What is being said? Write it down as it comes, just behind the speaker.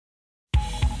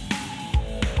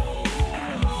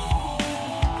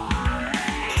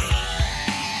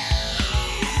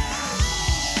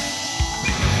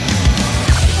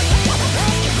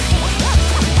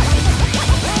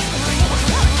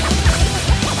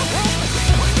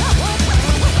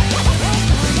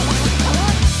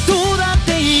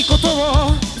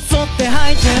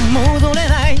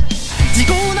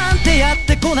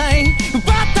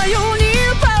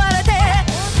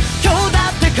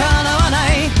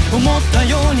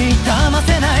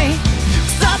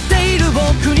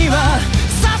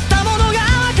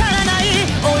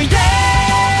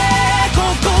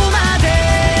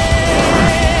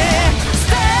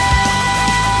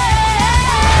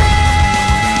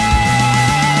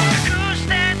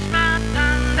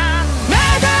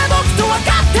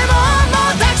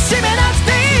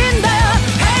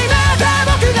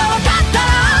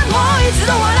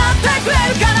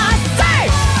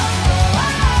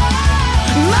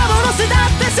だっ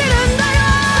て知るんだよ、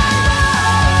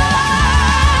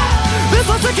嘘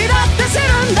つきだって知る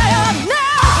んだよね。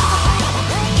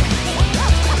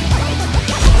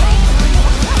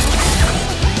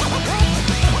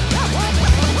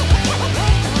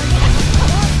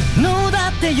ノーだ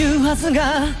って言うはず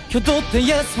が挙動ってイ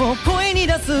エスを声に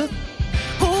出す。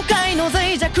崩壊の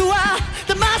脆弱は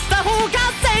騙した方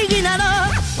が正義なの。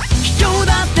卑怯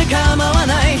だって構わ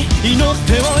ない、祈っ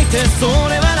ておいてそ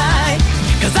れはない。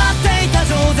飾っていた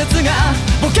饒舌が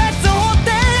墓穴を掘って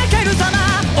焼ける様。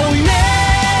おいね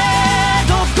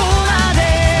どこまで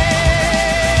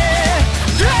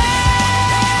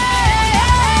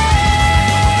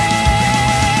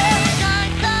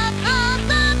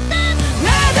ね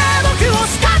えで僕を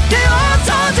叱ってよ、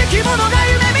正直者が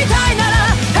夢みたいなら。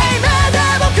Hey ねえで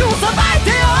僕をさばいて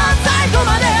よ、最後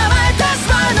まで甘えてし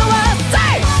まうのは正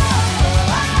義。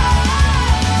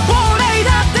俺だ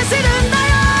って知るんだ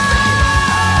よ、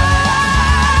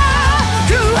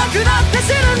空白だって知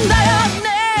るんだよね。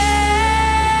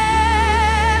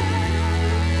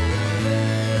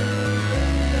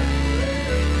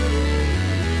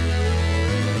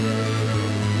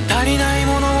足りない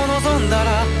ものを望んだ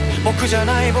ら僕じゃ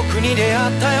ない僕に出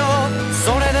会ったよ。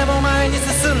それでも前に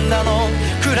進んだの、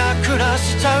クラクラ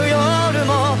しちゃう夜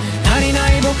も。足りな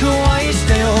い僕を愛し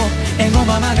てよ、エゴ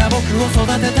ママが僕を育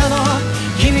てたの。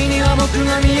君には僕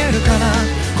が見えるかな、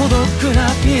孤独な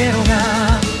ピエロ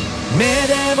が。目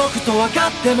で僕と分か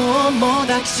ってももう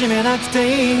抱きしめなくて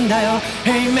いいんだよ。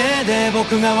Hey 目で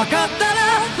僕が分かった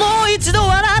らもう一度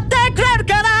笑ってくれる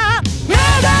かな。目で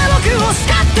僕を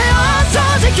叱ってよ、正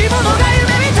直者が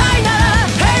夢みたいなら。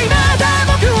Hey 目で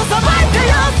僕をさばいて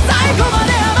よ、最後ま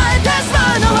で甘えてし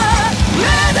まうのは。目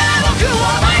で僕を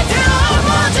甘えてよ、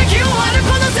もうじき終わる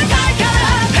この世界か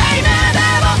ら。Hey 目で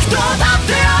僕とだっ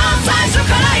てよ、最初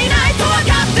からいないと分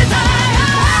かってた。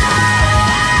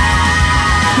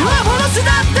幻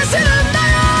だって知るんだ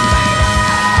よ、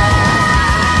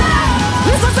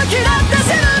嘘つきだって知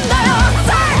るんだよ、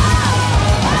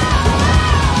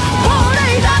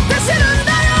俺だって知るん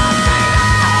だよ、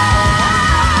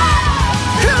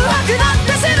空白だって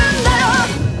知るんだよ。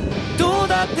どう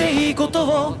だっていいこと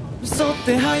を嘘っ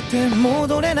て吐いて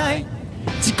戻れない。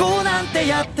時効なんて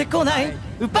やってこない、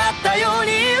奪ったよう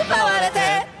に奪われ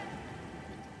て